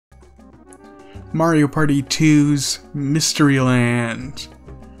Mario Party 2's Mystery Land.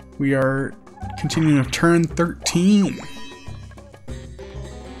 We are continuing with turn 13.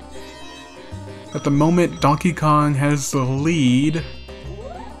 At the moment, Donkey Kong has the lead.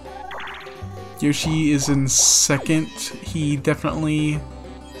 Yoshi is in second. He's been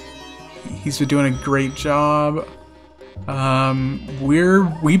doing a great job.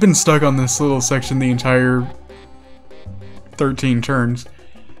 We've been stuck on this little section the entire 13 turns.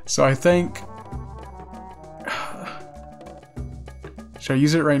 So I think, should I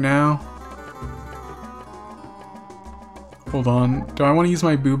use it right now? Hold on. Do I want to use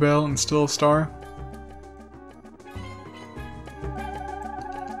my Boo Bell and steal a star?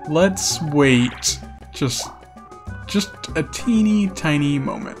 Let's wait just a teeny tiny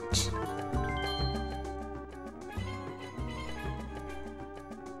moment.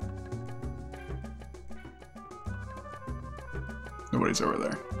 Nobody's over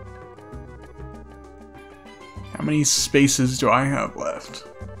there. How many spaces do I have left?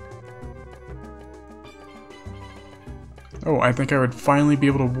 Oh, I think I would finally be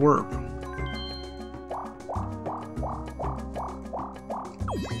able to warp.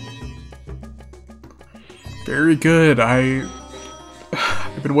 Very good. I've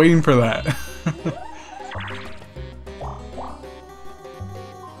been waiting for that.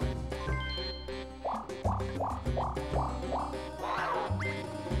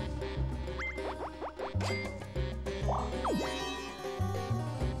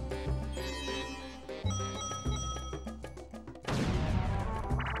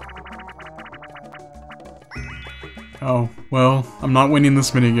 Oh, well, I'm not winning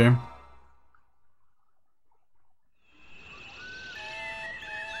this minigame.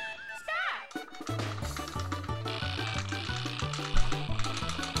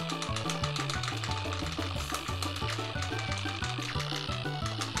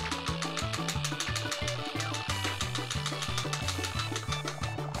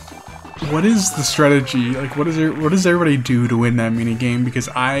 What is the strategy? Like, what does everybody do to win that minigame? Because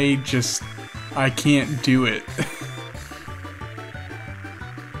I can't do it.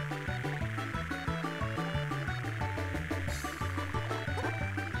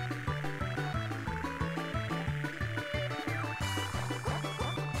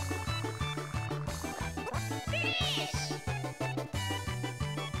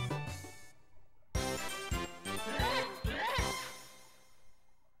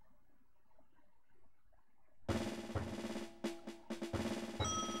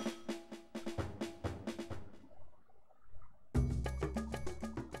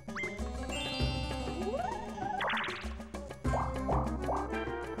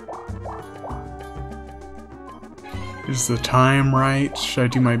 Is the time right? Should I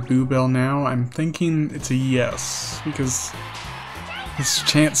do my Boo Bell now? I'm thinking it's a yes, because this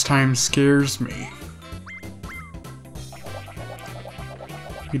chance time scares me.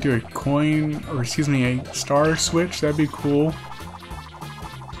 You do a coin, or excuse me, a star switch, that'd be cool.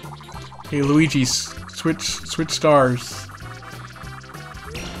 Hey Luigi, switch stars.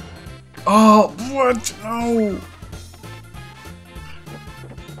 Oh, what? No!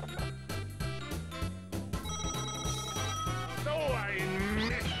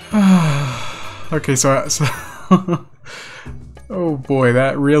 Okay, so oh boy,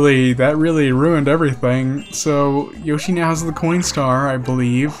 that really ruined everything. So Yoshi now has the coin star, I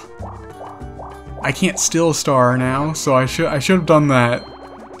believe. I can't steal a star now, so I should have done that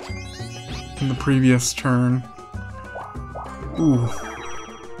in the previous turn. Ooh,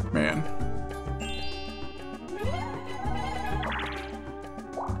 man.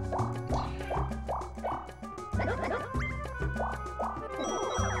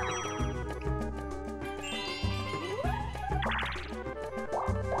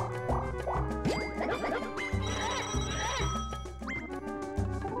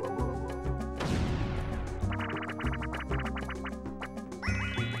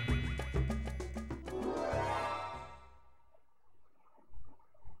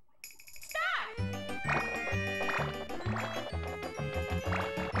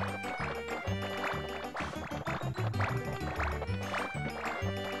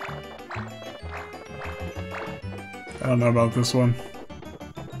 I don't know about this one.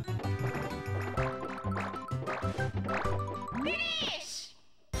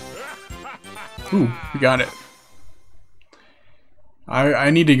 Ooh, we got it. I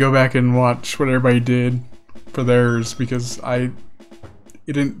need to go back and watch what everybody did for theirs because that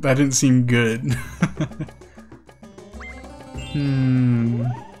didn't seem good.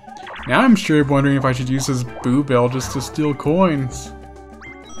 Now I'm straight up wondering if I should use this Boo Bell just to steal coins.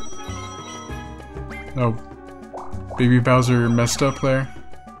 Oh, Baby Bowser messed up there.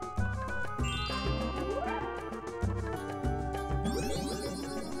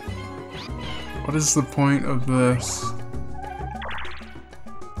 What is the point of this?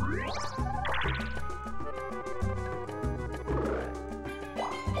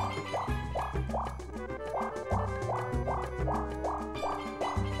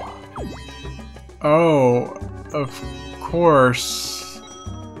 Oh, of course.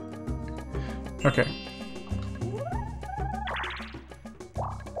 Okay.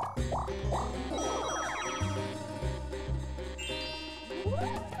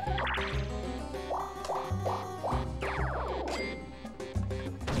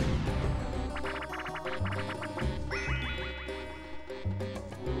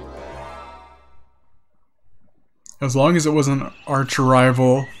 As long as it wasn't an arch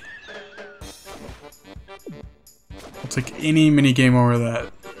rival, I'll take any minigame over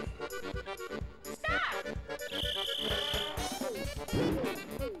that.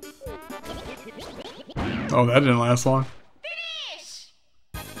 Oh, that didn't last long.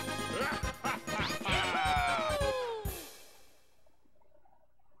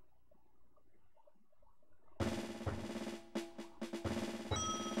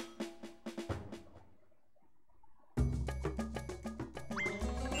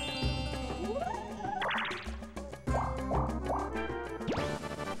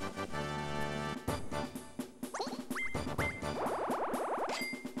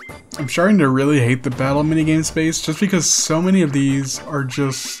 I'm starting to really hate the battle minigame space just because so many of these are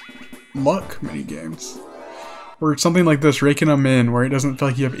just luck minigames. Or something like this, raking them in, where it doesn't feel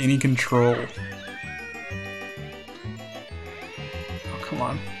like you have any control. Oh, come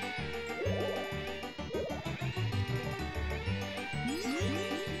on.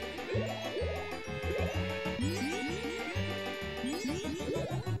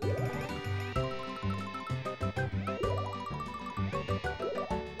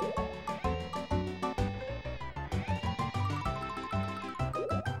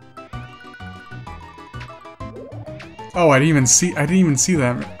 Oh, I didn't even see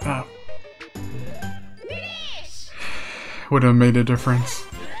that. Oh. Would have made a difference.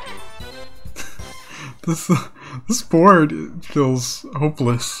 This board feels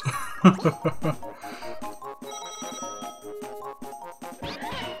hopeless.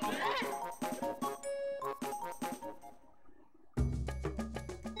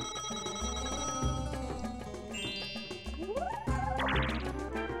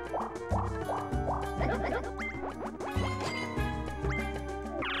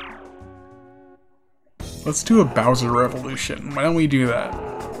 Let's do a Bowser Revolution. Why don't we do that?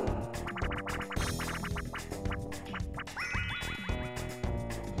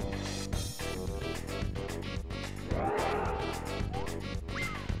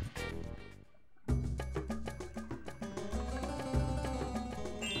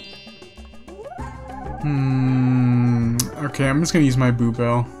 Okay, I'm just gonna use my Boo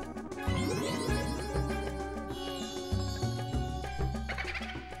Bell.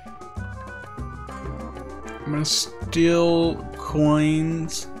 I'm gonna steal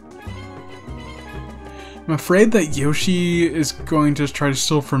coins. I'm afraid that Yoshi is going to try to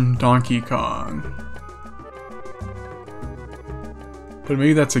steal from Donkey Kong. But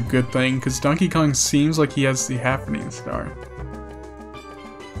maybe that's a good thing, because Donkey Kong seems like he has the Happening Star.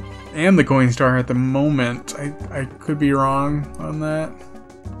 And the Coin Star at the moment. I could be wrong on that.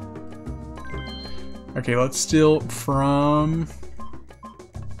 Okay, let's steal from...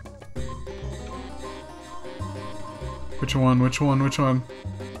 Which one? Which one? Which one?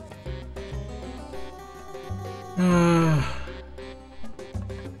 I'm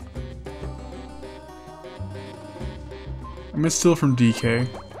gonna steal from DK.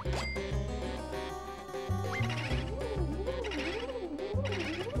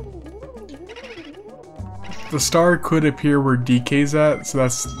 The star could appear where DK's at, so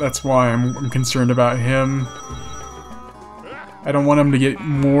that's why I'm concerned about him. I don't want him to get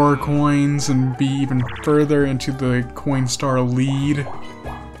more coins and be even further into the Coin Star lead.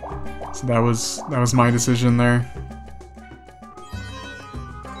 So that was my decision there.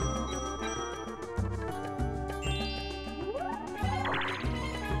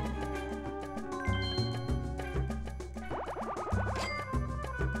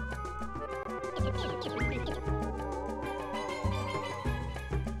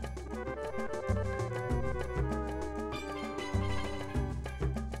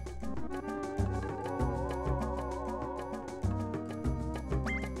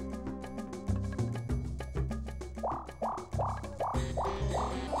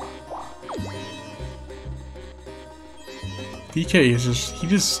 DK is he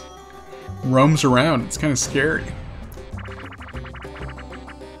just roams around. It's kind of scary.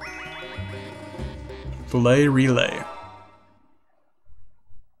 Filet Relay.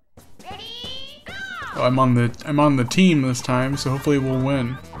 Ready? I'm on the team this time, so hopefully we'll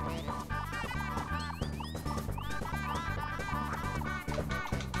win.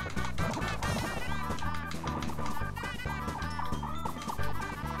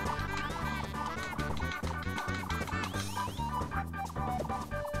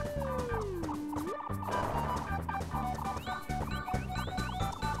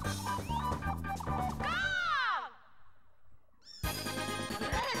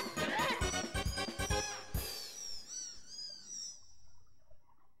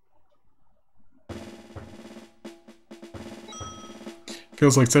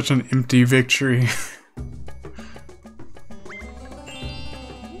 Feels like such an empty victory.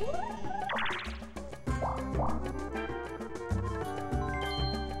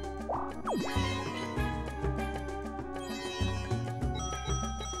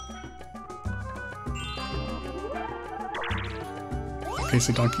 Okay,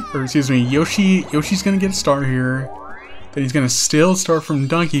 so Yoshi's gonna get a star here. Then he's gonna steal a star from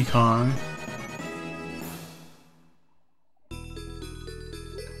Donkey Kong.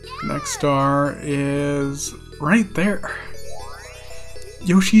 Next star is right there.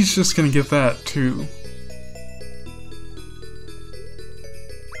 Yoshi's just gonna get that too.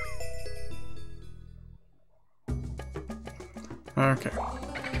 Okay.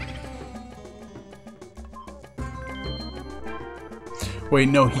 Wait,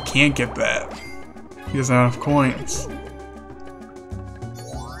 no, he can't get that. He doesn't have enough coins.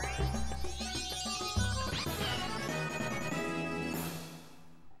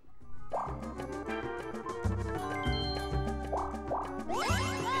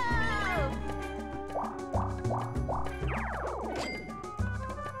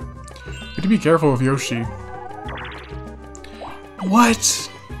 You have to be careful with Yoshi. What?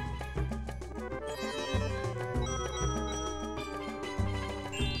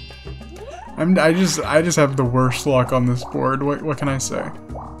 I just have the worst luck on this board. What can I say?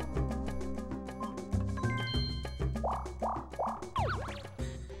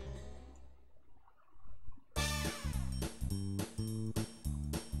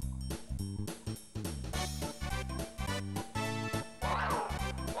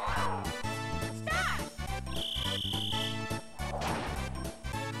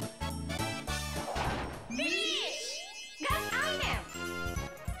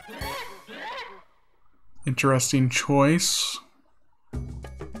 Interesting choice.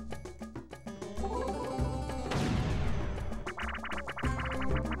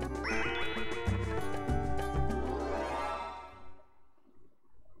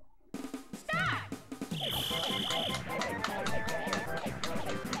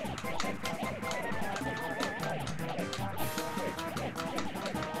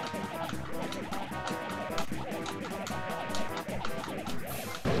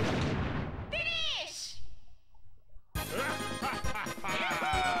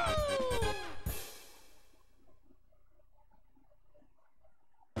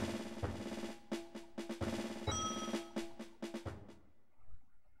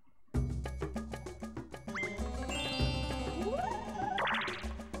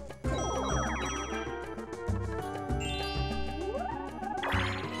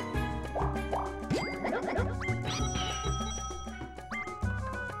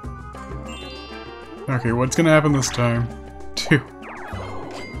 Okay, what's gonna happen this time? 2.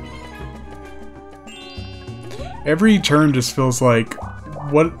 Every turn just feels like,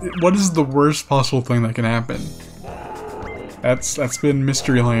 what is the worst possible thing that can happen? That's been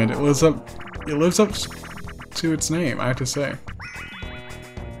Mystery Land. It lives up to its name, I have to say.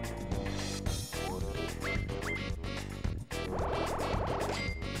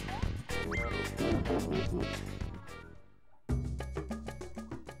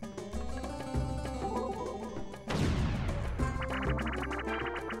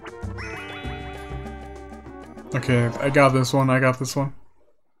 Okay, I got this one.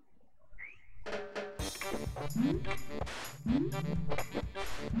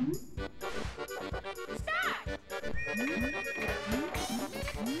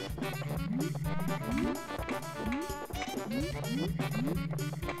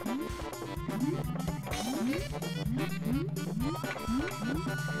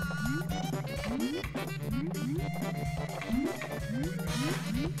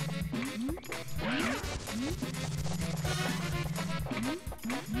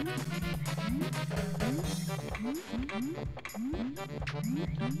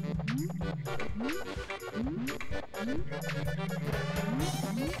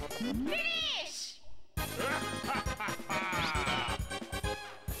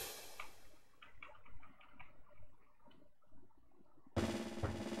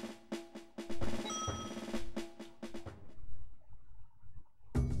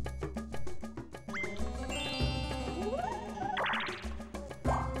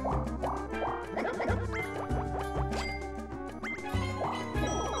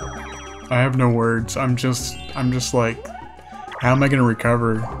 I have no words. I'm just like, how am I gonna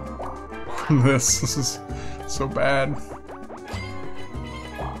recover from this? This is so bad.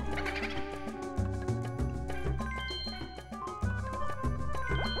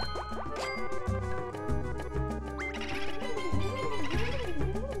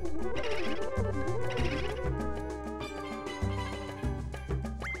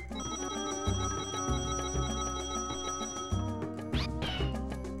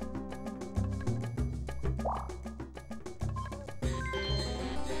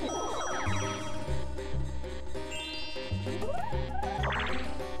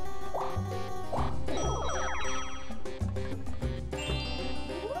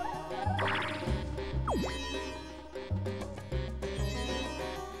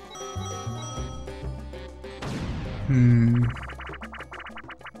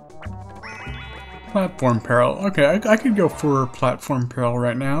 Platform peril. Okay, I could go for platform peril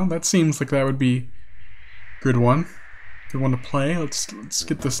right now. That seems like that would be a good one. Good one to play. Let's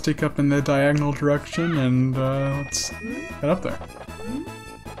get the stick up in the diagonal direction and let's head up there.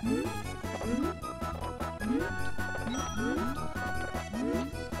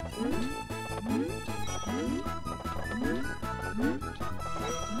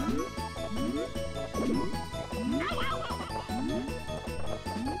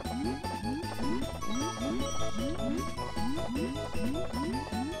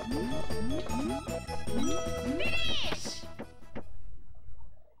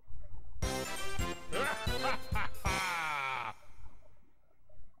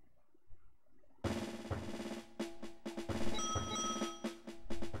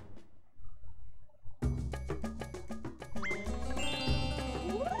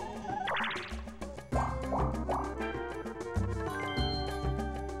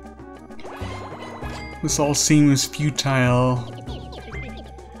 This all seems futile.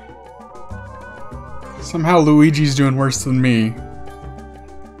 Somehow Luigi's doing worse than me.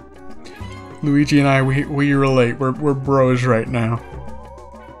 Luigi and I, we relate. We're bros right now.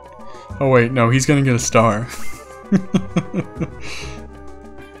 Oh wait, no, he's gonna get a star.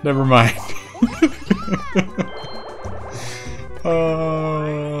 Never mind.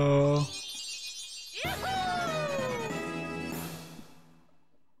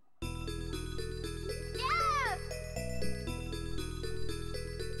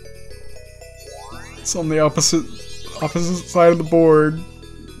 It's on the opposite side of the board.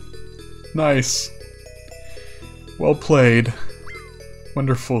 Nice. Well played.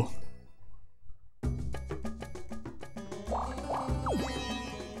 Wonderful.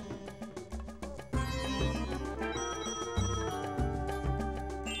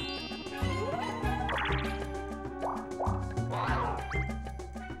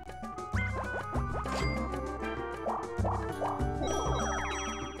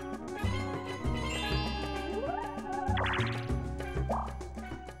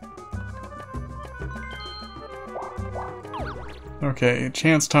 Okay,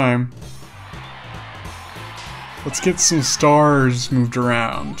 chance time. Let's get some stars moved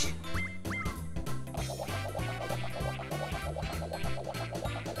around.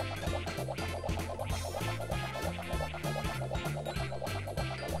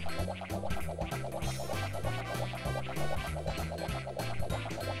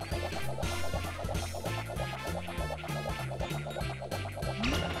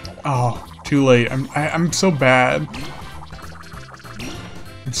 Oh, too late. I'm so bad.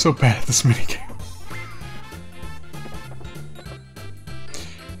 I'm so bad at this minigame.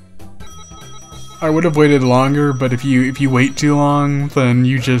 I would have waited longer, but if you wait too long, then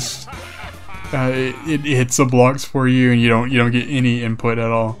you just it hits the blocks for you, and you don't get any input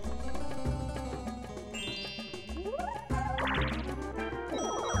at all.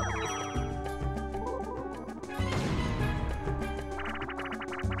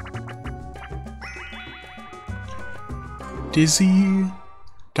 Dizzy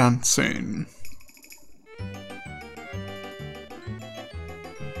dancing.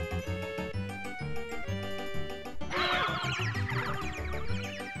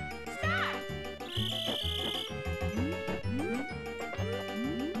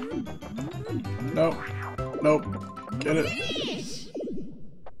 Nope. Nope. Get it.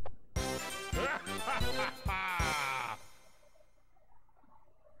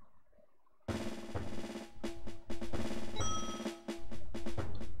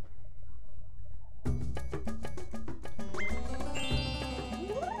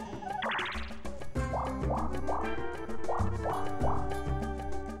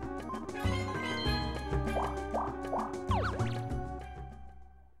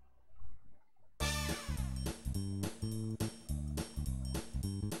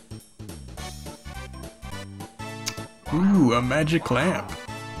 Ooh, a magic lamp.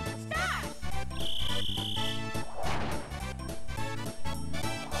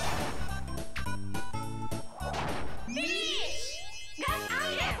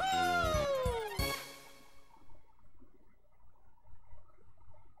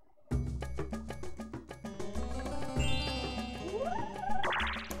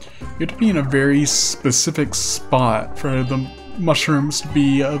 You have to be in a very specific spot for the mushrooms to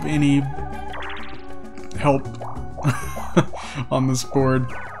be of any help on this board.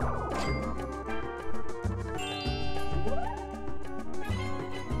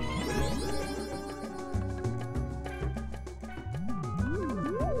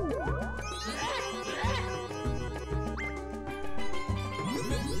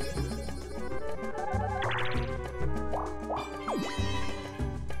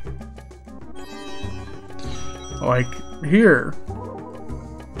 Like, here.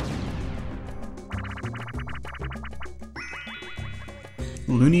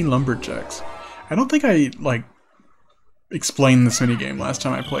 Looney Lumberjacks. I don't think I, like, explained this minigame last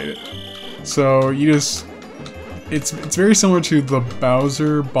time I played it. So, you just... It's very similar to the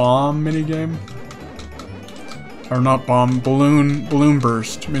Bowser Bomb minigame. Or not bomb, balloon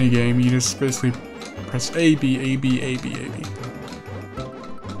burst minigame. You just basically press A, B, A, B, A, B, A, B.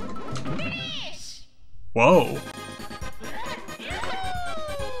 Whoa.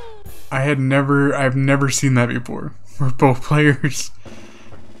 I've never seen that before. Where both players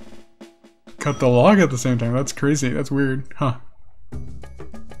cut the log at the same time. That's crazy. That's weird. Huh.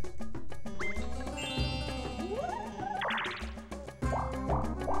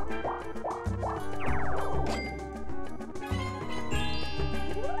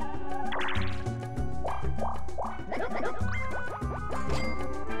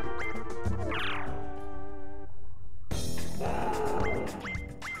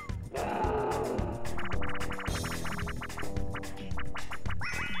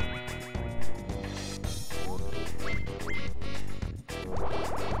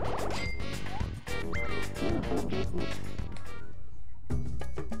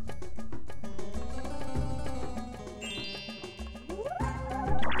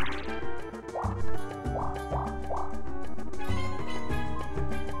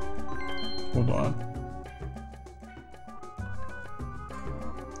 Hold on.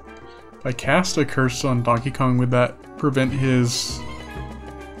 If I cast a curse on Donkey Kong, would that prevent his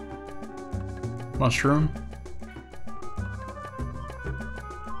mushroom?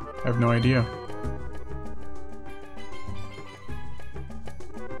 I have no idea.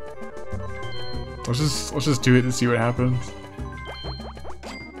 Let's just do it and see what happens.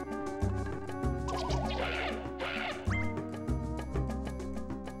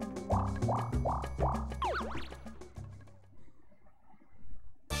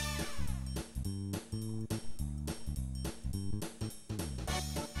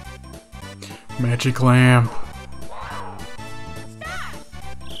 Magic lamp.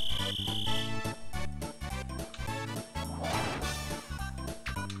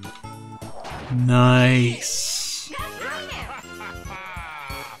 Nice.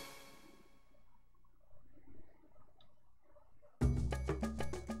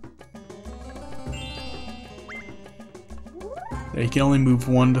 Yeah, you can only move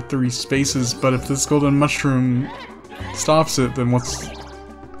 1 to 3 spaces, but if this golden mushroom stops it, then what's...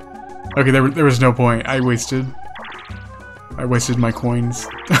 Okay, there was no point. I wasted my coins.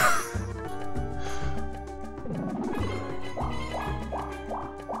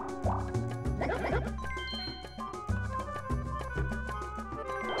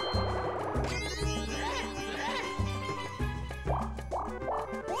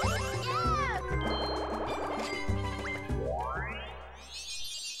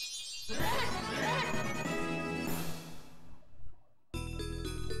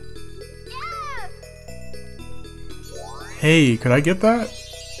 Hey, could I get that?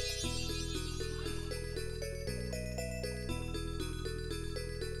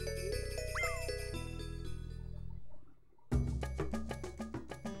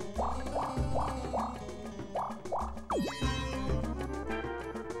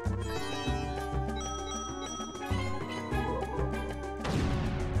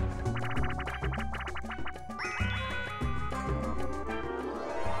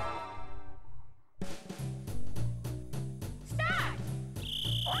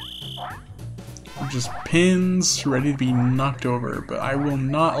 Just pins ready to be knocked over, but I will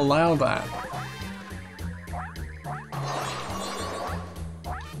not allow that.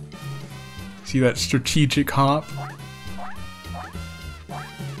 See that strategic hop?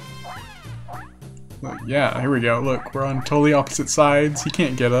 Look, yeah, here we go. Look, we're on totally opposite sides. He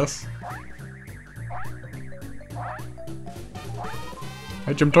can't get us.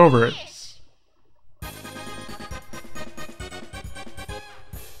 I jumped over it.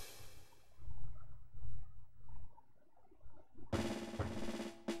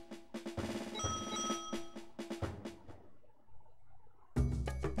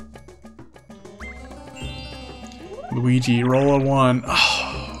 Luigi, roll a 1. Oh.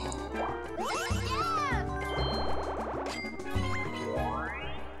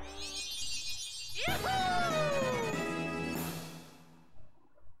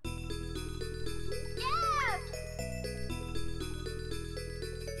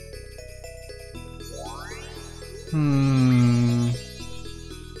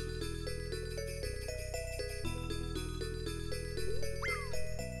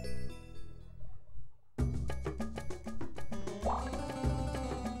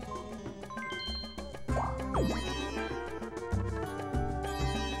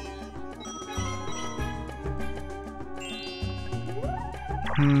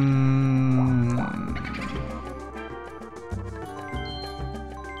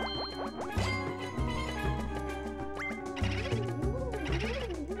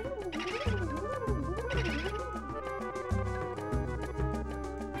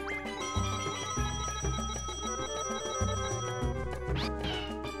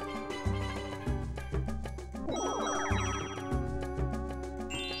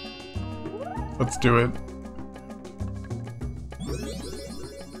 Let's do it.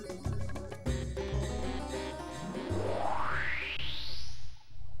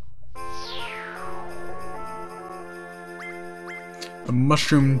 The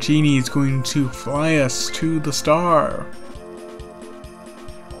Mushroom Genie is going to fly us to the star.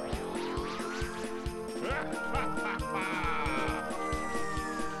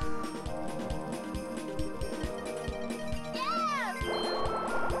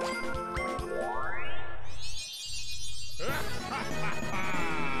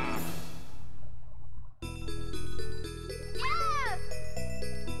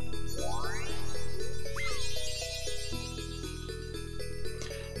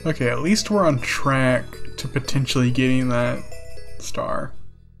 Okay, at least we're on track to potentially getting that star.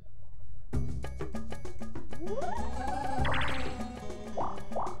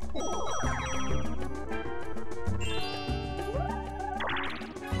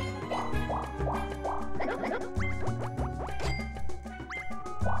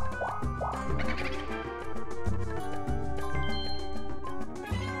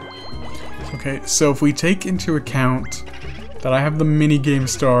 Okay, so if we take into account that I have the minigame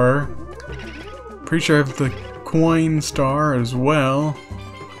star, pretty sure I have the coin star as well,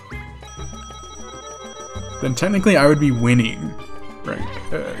 then technically I would be winning, right?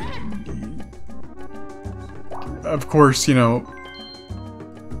 Of course, you know,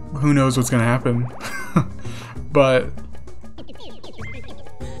 who knows what's gonna happen, but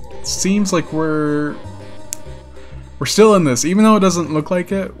it seems like we're still in this, even though it doesn't look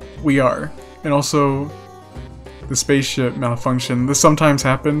like it, we are. And also, the spaceship malfunction. This sometimes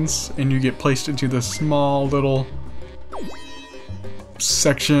happens, and you get placed into this small little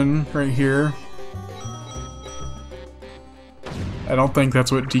section right here. I don't think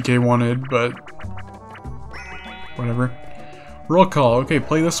that's what DK wanted, but whatever. Roll call. Okay,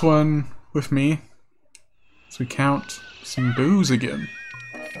 play this one with me as we count some boos again.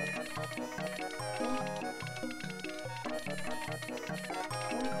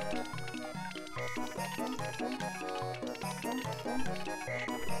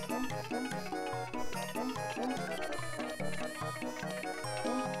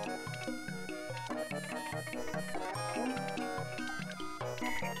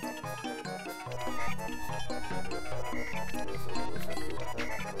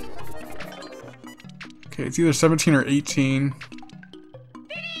 Okay, it's either 17 or 18.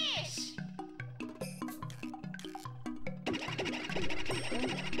 Finish!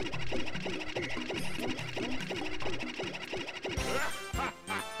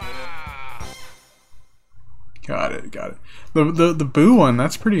 Got it, got it. The boo one,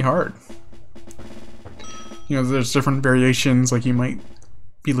 that's pretty hard. You know, there's different variations, like you might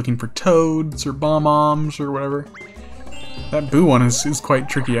be looking for toads or bomb-oms or whatever. That boo one is quite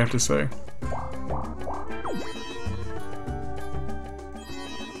tricky, I have to say.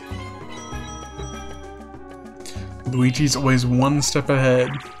 Luigi's always one step ahead.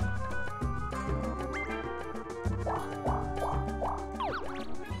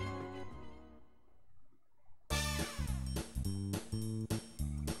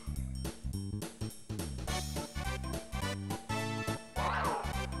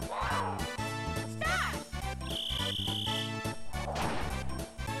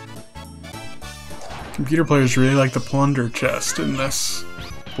 Computer players really like the plunder chest in this.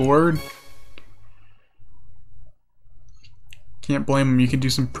 bored. Can't blame him. You can do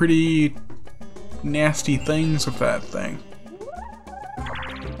some pretty nasty things with that thing.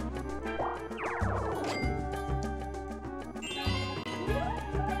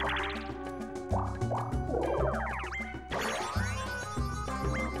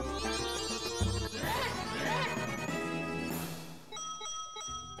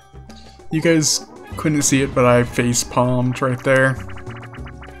 You guys couldn't see it, but I face palmed right there.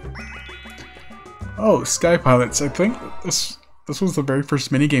 Oh, Sky Pilots. I think this was the very first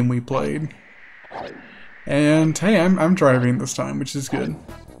minigame we played. And hey, I'm driving this time, which is good.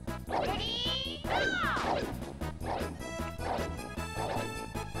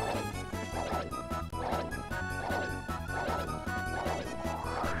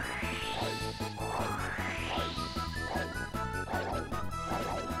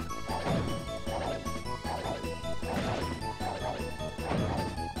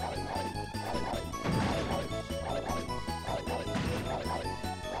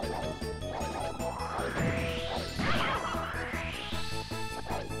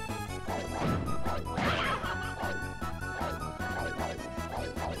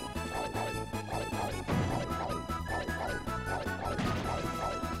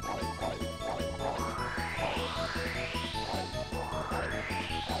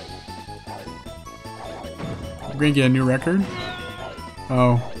 We're gonna get a new record?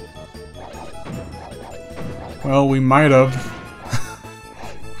 Oh. Well, we might have.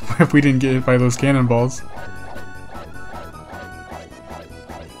 If we didn't get hit by those cannonballs.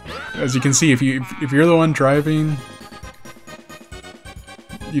 As you can see, if you're the one driving,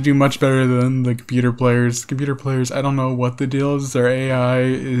 you do much better than the computer players. The computer players, I don't know what the deal is, their AI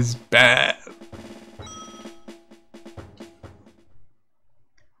is bad.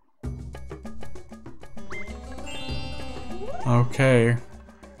 Okay.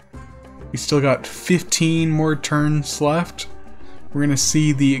 We still got 15 more turns left. We're gonna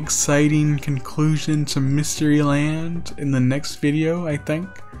see the exciting conclusion to Mystery Land in the next video, I think.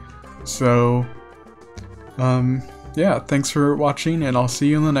 So, yeah, thanks for watching, and I'll see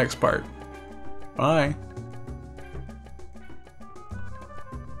you in the next part. Bye.